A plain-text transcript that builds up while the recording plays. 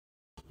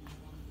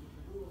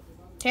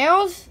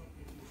Tails?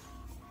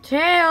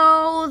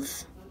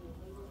 Tails?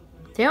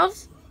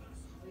 Tails?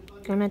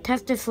 Gonna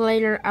test this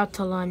later out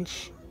to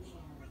lunch.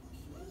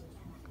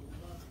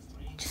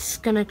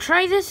 Just gonna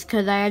try this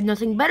because I have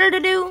nothing better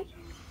to do.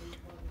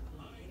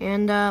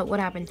 And, what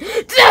happened?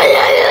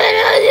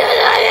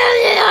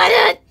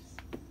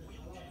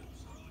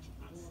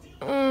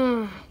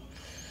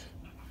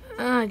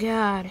 Oh,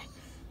 God.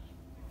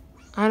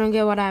 I don't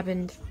get what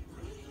happened.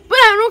 But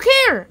I don't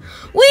care!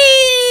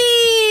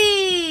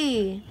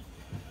 Whee!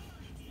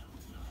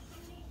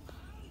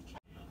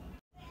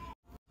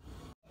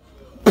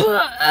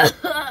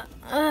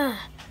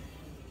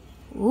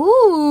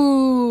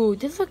 Ooh,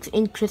 this looks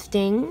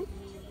interesting.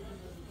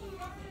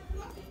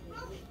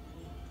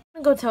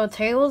 I'm gonna go tell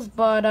Tails,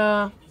 but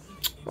I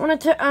wanna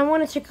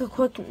take a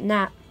quick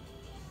nap.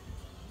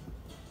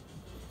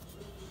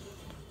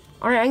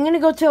 Alright, I'm gonna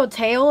go tell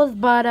Tails,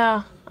 but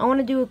I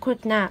wanna do a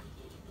quick nap.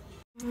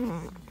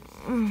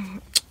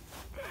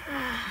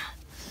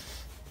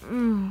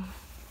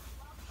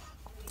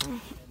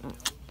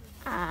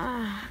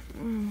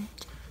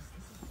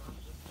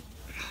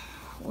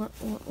 What?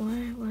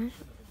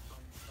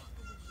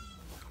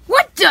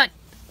 What the?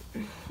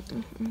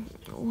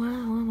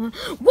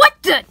 What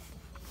the?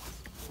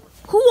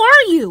 Who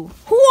are you?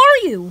 Who are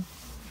you?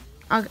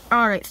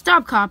 Alright,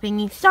 stop copying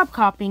me. Stop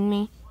copying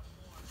me.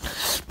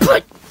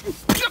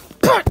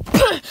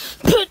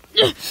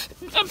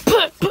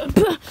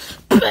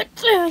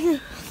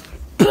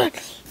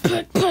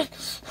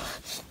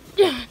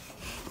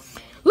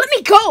 Let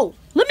me go!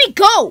 Let me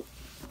go!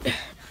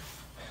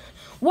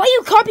 Why are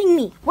you copying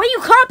me? Why are you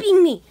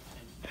copying me?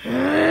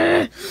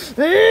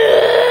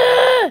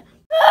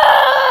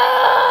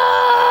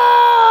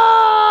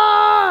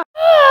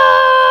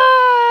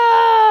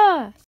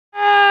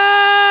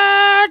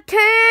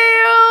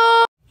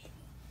 Tails!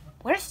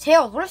 Where's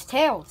Tails? Where's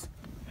Tails?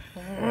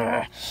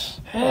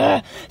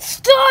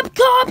 Stop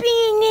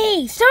copying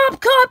me!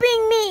 Stop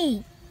copying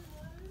me!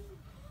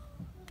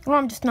 Well,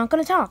 I'm just not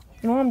gonna talk.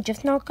 No, I'm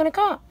just not gonna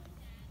cop.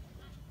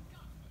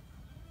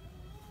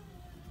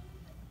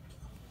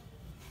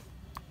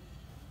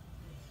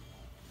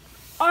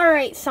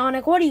 Alright,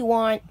 Sonic, what do you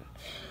want?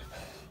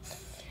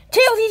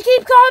 Tails, you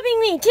keep copying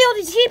me! Tails,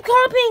 you keep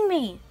copying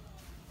me!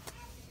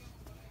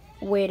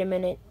 Wait a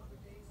minute.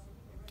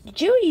 Did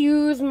you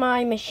use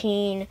my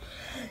machine?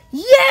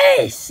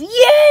 Yes!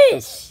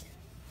 Yes!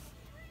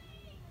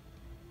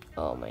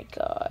 Oh my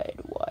god,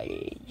 why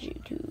did you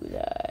do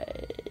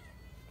that?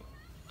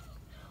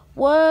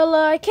 Well,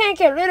 I can't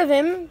get rid of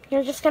him.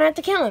 You're just gonna have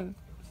to kill him.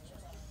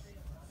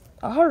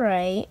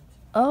 Alright.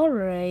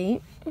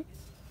 Alright.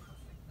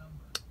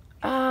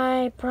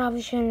 I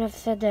probably shouldn't have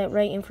said that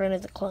right in front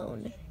of the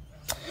clone.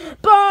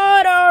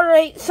 But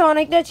alright,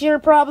 Sonic, that's your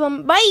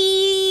problem.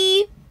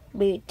 Bye!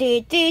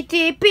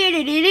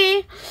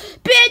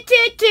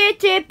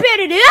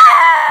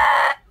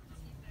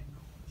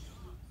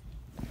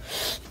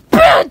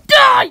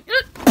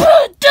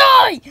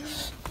 Die!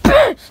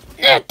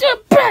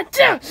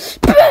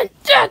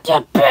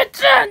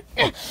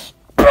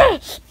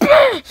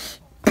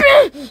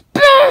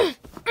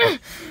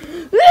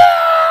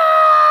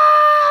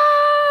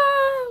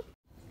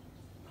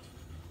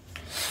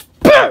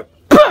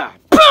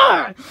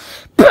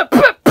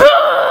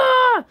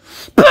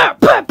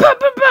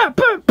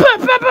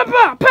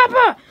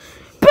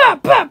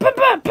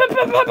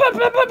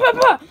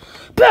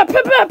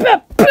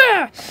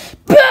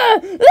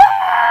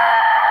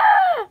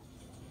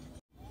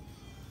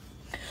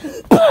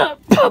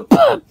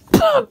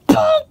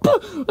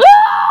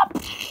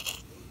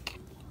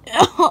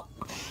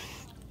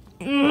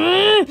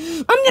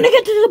 I'm gonna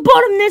get to the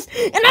bottom of this,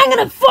 and I'm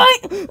gonna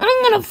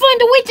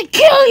find a way to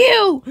kill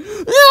you!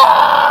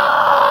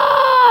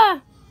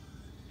 Ah!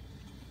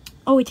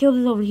 Oh wait, Tails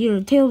is over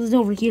here. Tails is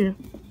over here.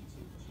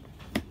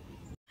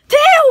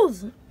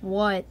 Tails!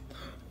 What?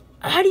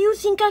 How do you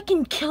think I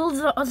can kill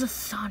the other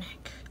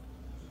Sonic?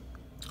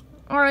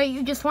 Alright,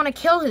 you just want to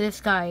kill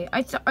this guy.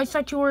 I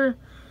thought you were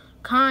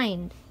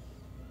kind.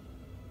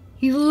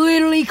 He's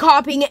literally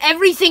copying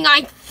everything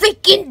I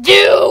freaking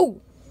do!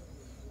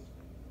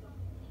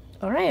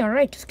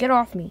 Alright, just get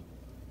off me.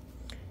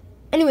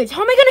 Anyways,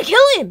 how am I gonna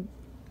kill him?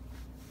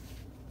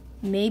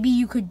 Maybe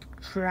you could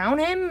drown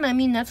him? I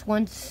mean, that's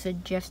one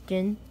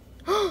suggestion.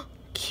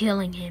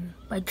 Killing him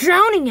by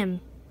drowning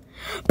him.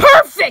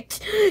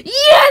 Perfect!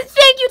 Yes,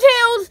 thank you,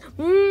 Tails!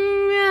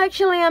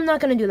 Actually, I'm not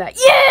gonna do that.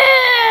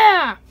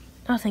 Yeah!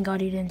 Oh, thank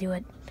God he didn't do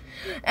it.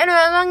 Anyway,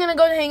 I'm gonna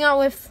go hang out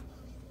with...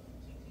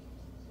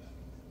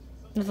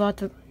 There's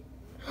lots of...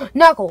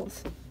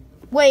 Knuckles.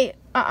 Wait,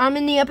 I'm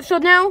in the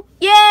episode now?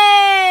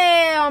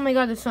 Yay! Oh my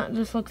God, this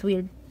looks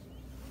weird.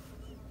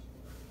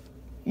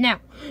 Now.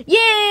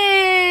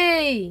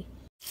 Yay!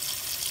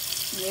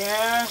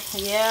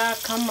 Yeah,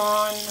 come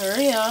on.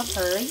 Hurry up.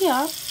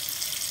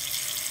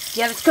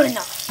 Yeah, that's good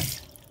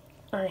enough.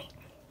 Alright.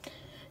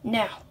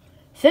 Now,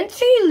 since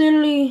he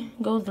literally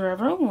goes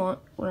wherever I want,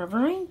 wherever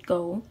I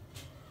go,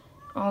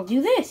 I'll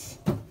do this.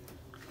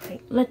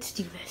 Alright, let's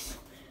do this.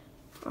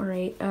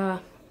 Alright,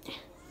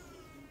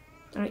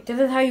 Alright, this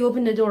is how you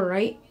open the door,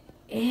 right?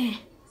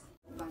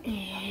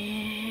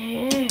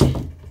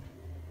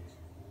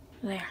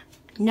 There.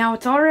 Now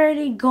it's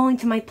already going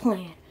to my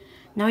plan.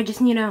 Now I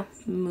just need to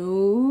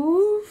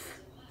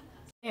move.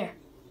 There.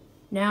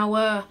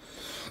 Now,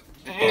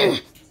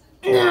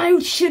 I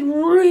should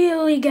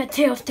really get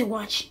Tails to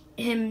watch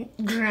him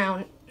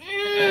drown.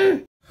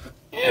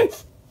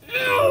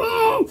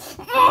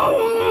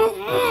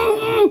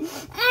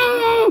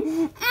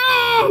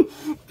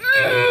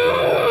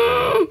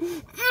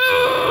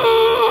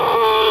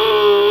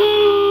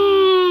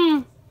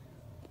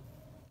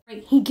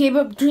 He gave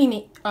up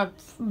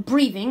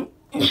breathing.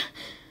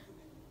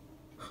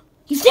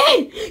 He's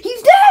dead!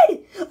 He's dead!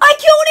 I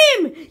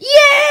killed him!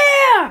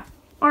 Yeah!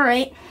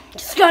 Alright,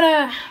 just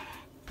gotta...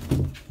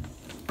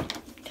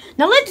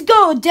 Now let's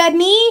go, dead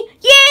me!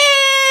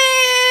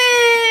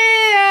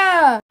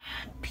 Yeah!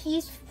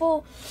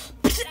 Peaceful...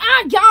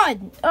 Ah,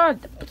 God!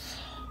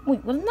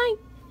 Wait, wasn't I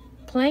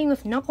playing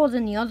with Knuckles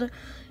in the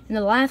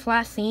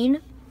last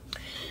scene?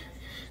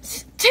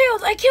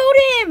 Tails, I killed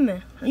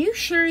him! Are you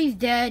sure he's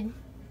dead?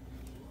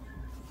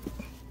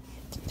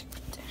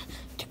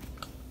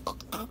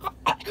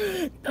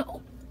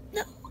 No.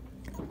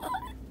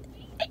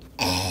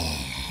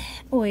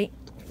 Wait.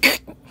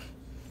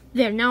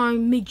 There, now I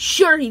made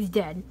sure he's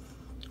dead.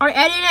 Alright,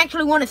 I didn't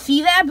actually want to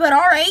see that, but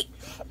alright.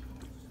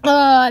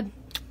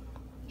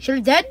 Sure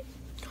he's dead?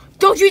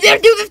 Don't you dare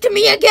do this to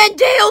me again,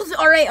 Tails!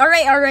 Alright.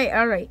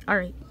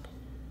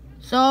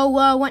 So,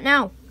 what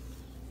now?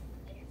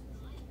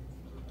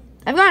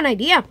 I've got an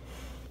idea.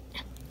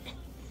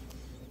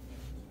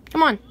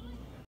 Come on.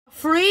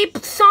 Free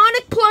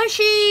Sonic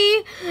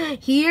plushie!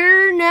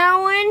 Here,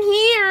 now, and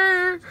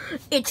here.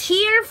 It's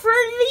here for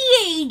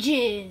the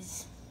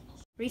ages.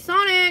 Free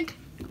Sonic.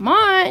 Come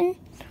on.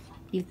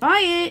 You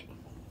buy it.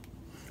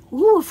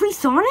 Ooh, a free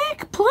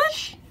Sonic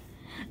plush?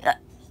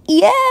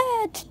 Yeah,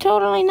 it's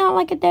totally not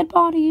like a dead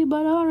body,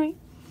 but alright.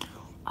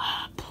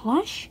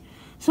 Plush?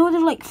 So they're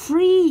like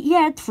free?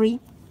 Yeah, it's free.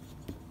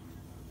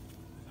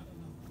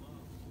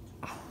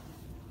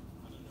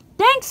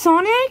 Thanks,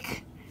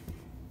 Sonic.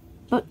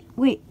 But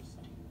wait.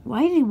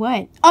 Why is he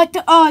wet?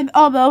 Don't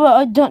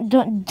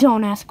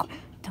ask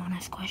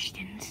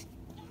questions.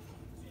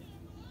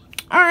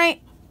 All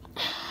right,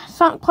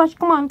 Sonic plush.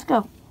 Come on, let's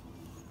go.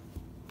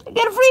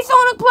 Get a free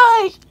Sonic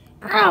plush.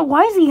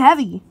 Why is he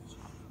heavy?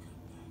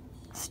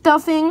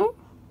 Stuffing.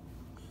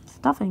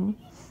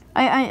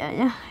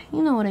 I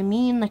you know what I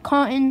mean. The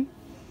cotton.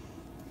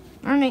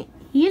 All right,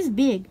 he is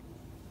big.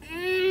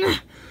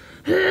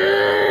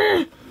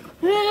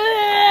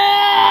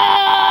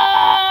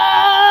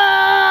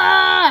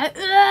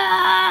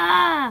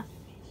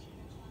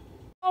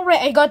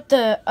 Alright,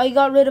 I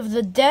got rid of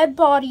the dead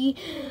body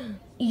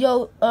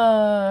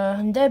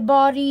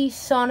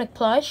Sonic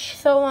plush,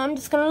 so I'm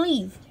just gonna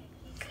leave.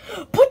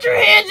 Put your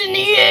hands in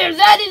the air!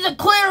 That is a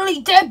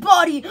clearly dead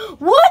body!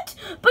 What?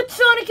 But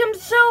Sonic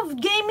himself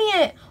gave me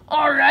it!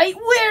 Alright,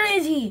 where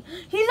is he?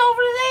 He's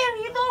over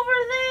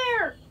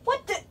there!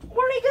 What the?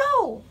 Where'd he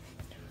go?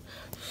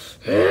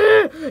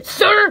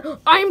 Sir,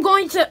 I'm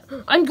going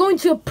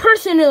to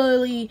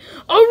personally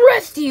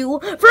arrest you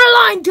for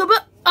lying to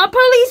a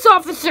police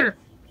officer.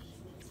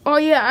 Oh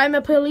yeah, I'm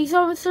a police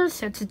officer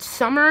since it's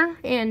summer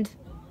and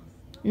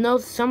no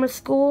summer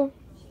school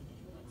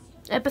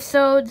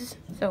episodes.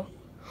 So,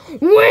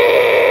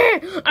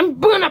 I'm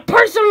gonna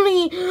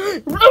personally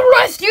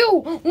arrest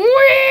you.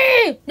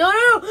 No.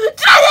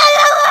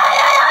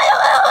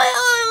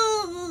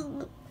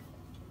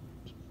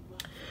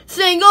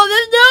 Saying, oh,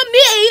 that's not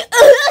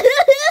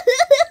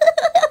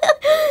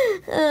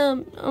me.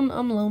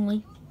 I'm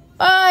lonely.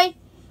 Bye.